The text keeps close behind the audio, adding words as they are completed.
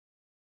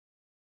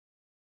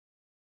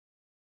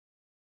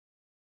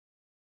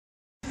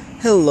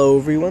Hello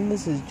everyone,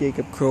 this is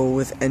Jacob Kroll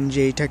with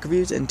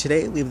NJTechReviews, and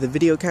today we have the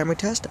video camera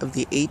test of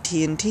the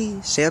AT&T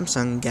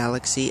Samsung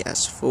Galaxy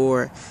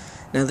S4.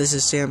 Now this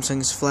is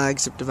Samsung's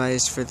flagship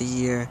device for the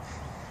year,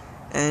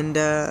 and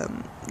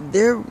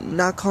they're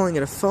not calling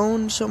it a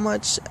phone so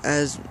much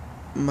as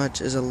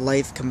a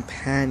life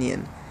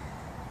companion.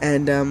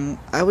 And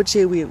I would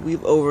say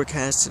we've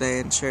overcast today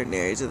in certain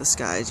areas of the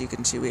sky. As you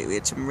can see, we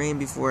had some rain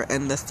before,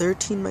 and the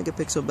 13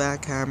 megapixel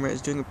back camera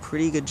is doing a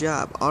pretty good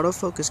job.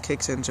 Autofocus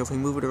kicks in, so if we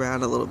move it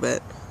around a little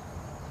bit,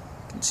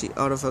 you can see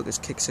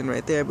autofocus kicks in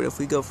right there. But if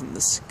we go from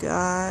the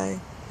sky,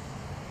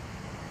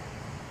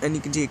 and you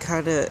can see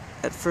kind of,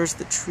 at first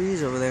the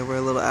trees over there were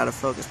a little out of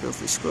focus, but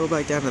if we scroll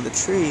back down to the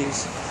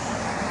trees,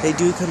 they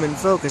do come in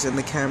focus, and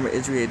the camera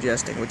is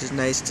readjusting, which is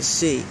nice to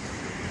see.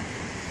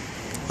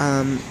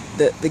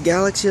 The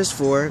Galaxy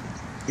S4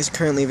 is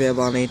currently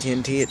available on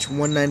AT&T. It's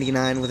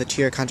 $199 with a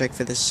 2-year contract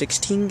for the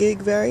 16 gig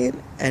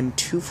variant, and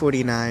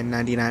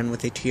 $249.99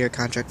 with a 2-year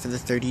contract for the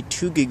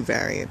 32 gig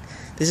variant.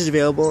 This is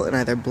available in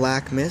either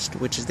Black Mist,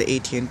 which is the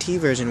AT&T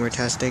version we're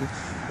testing,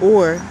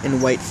 or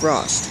in White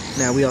Frost.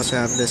 Now we also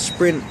have the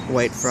Sprint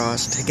White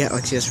Frost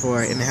Galaxy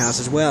S4 in the house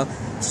as well.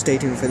 Stay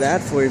tuned for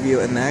that full review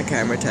and that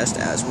camera test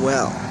as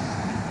well.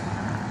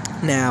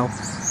 Now,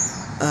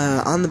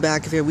 on the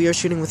back of here, we are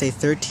shooting with a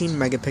 13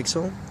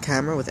 megapixel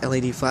camera with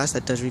LED flash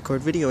that does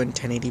record video in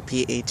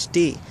 1080p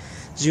HD.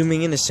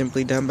 Zooming in is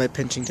simply done by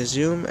pinching to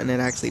zoom, and it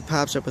actually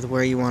pops up with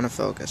where you want to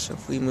focus. So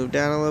if we move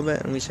down a little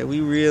bit and we say we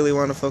really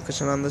want to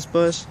focus in on this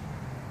bush,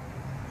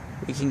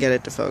 we can get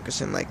it to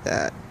focus in like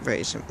that.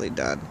 Very simply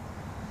done.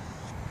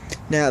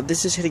 Now,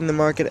 this is hitting the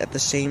market at the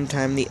same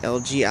time the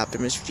LG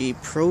Optimus G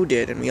Pro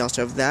did, and we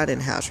also have that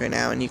in-house right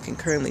now, and you can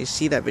currently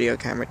see that video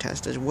camera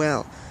test as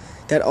well.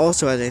 That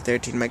also has a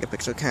 13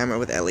 megapixel camera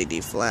with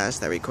LED flash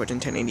that records in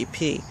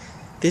 1080p.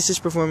 This is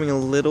performing a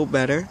little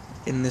better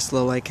in this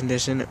low light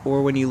condition,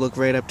 or when you look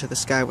right up to the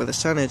sky where the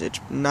sun is,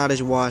 it's not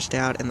as washed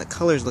out and the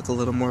colors look a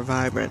little more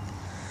vibrant.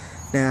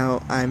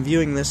 Now, I'm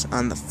viewing this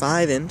on the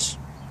 5-inch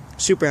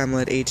Super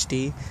AMOLED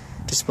HD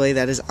display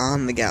that is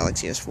on the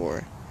Galaxy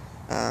S4.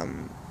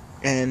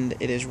 And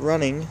it is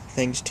running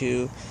thanks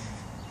to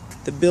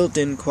the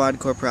built-in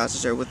quad-core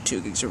processor with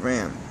 2 gigs of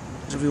RAM.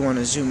 So if we want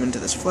to zoom into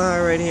this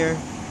flower right here,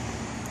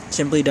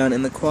 simply done,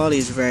 and the quality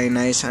is very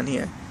nice on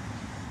here.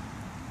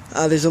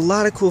 There's a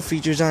lot of cool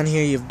features on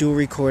here. You have dual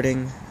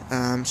recording,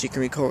 so you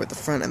can record with the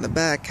front and the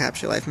back,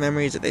 capture life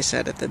memories that they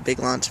said at the big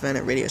launch event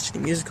at Radio City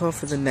Music Hall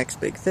for the next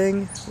big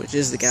thing, which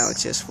is the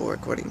Galaxy S4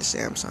 according to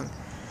Samsung.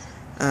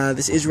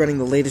 This is running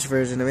the latest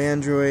version of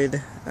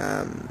Android,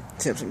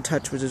 Samsung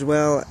TouchWiz as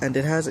well, and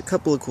it has a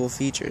couple of cool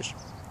features.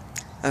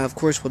 Of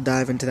course, we'll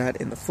dive into that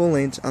in the full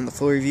length on the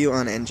full review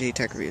on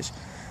NJTechReviews.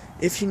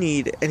 If you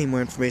need any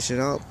more information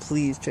at all,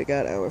 please check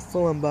out our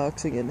full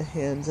unboxing and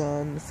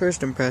hands-on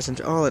first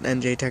impressions all at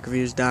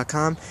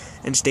NJTechReviews.com,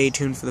 and stay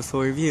tuned for the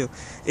full review.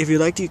 If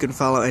you'd like to, you can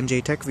follow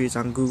NJTechReviews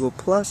on Google+,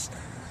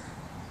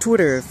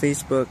 Twitter,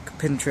 Facebook,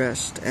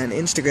 Pinterest, and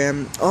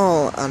Instagram,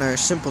 all on our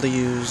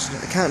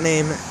simple-to-use account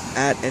name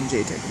at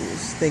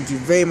NJTechReviews. Thank you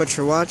very much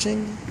for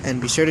watching,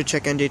 and be sure to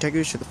check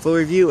NJTechReviews for the full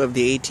review of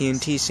the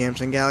AT&T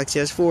Samsung Galaxy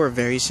S4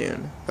 very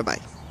soon. Bye-bye.